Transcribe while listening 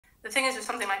the thing is with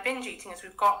something like binge eating is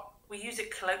we use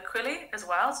it colloquially as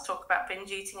well to talk about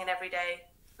binge eating in everyday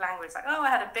language, like, oh, I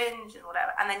had a binge and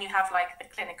whatever. And then you have like the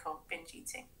clinical binge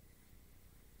eating.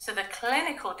 So the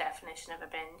clinical definition of a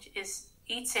binge is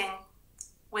eating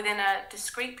within a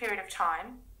discrete period of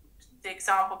time. The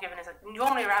example given is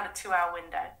normally around a 2-hour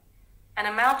window, an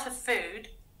amount of food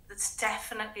that's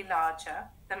definitely larger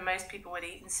than most people would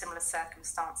eat in similar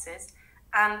circumstances,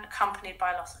 and accompanied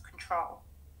by loss of control.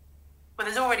 Well,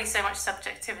 there's already so much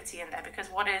subjectivity in there, because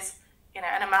what is,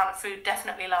 an amount of food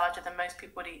definitely larger than most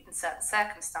people would eat in certain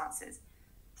circumstances?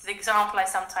 So the example I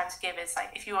sometimes give is like,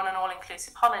 if you're on an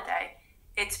all-inclusive holiday,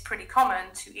 it's pretty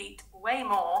common to eat way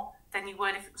more than you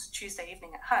would if it was a Tuesday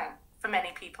evening at home for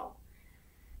many people.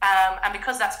 And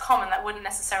because that's common, that wouldn't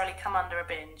necessarily come under a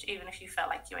binge, even if you felt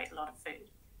like you ate a lot of food.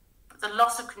 But the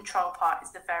loss of control part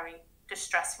is the very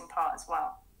distressing part as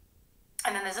well.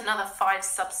 And then there's another 5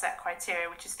 subset criteria,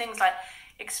 which is things like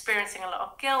experiencing a lot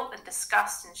of guilt and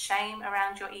disgust and shame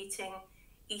around your eating,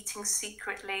 eating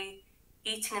secretly,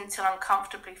 eating until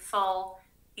uncomfortably full,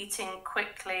 eating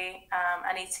quickly,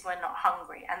 and eating when not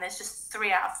hungry. And there's just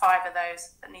 3 out of 5 of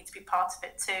those that need to be part of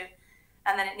it too.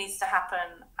 And then it needs to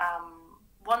happen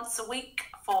once a week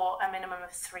for a minimum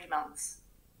of 3 months.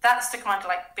 That's to come under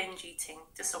like binge eating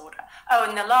disorder. Oh,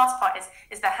 and the last part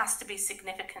is there has to be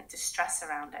significant distress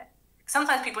around it.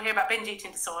 Sometimes people hear about binge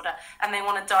eating disorder and they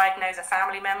want to diagnose a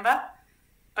family member.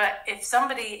 But if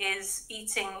somebody is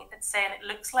eating, let's say, and it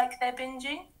looks like they're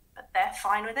binging, but they're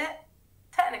fine with it,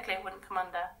 technically it wouldn't come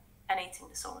under an eating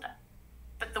disorder.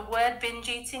 But the word binge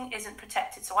eating isn't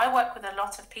protected. So I work with a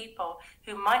lot of people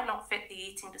who might not fit the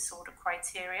eating disorder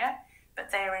criteria, but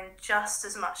they are in just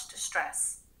as much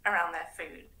distress around their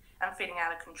food and feeling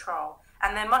out of control.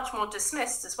 And they're much more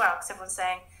dismissed as well, because everyone's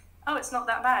saying, oh, it's not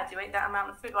that bad, you ate that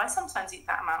amount of food. Well, I sometimes eat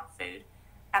that amount of food.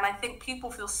 And I think people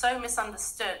feel so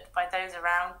misunderstood by those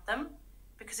around them,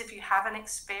 because if you haven't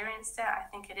experienced it, I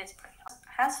think it is pretty hard.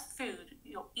 Has food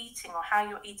you're eating or how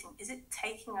you're eating, is it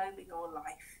taking over your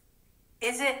life?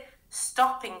 Is it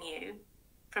stopping you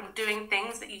from doing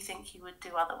things that you think you would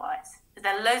do otherwise? Is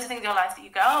there loads of things in your life that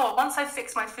you go, oh, once I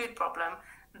fix my food problem,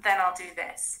 then I'll do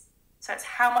this? So it's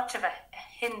how much of a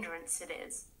hindrance it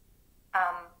is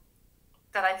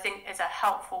that I think is a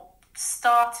helpful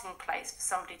starting place for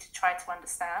somebody to try to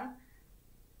understand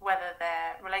whether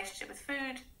their relationship with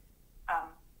food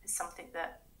is something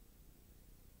that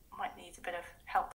might need a bit of help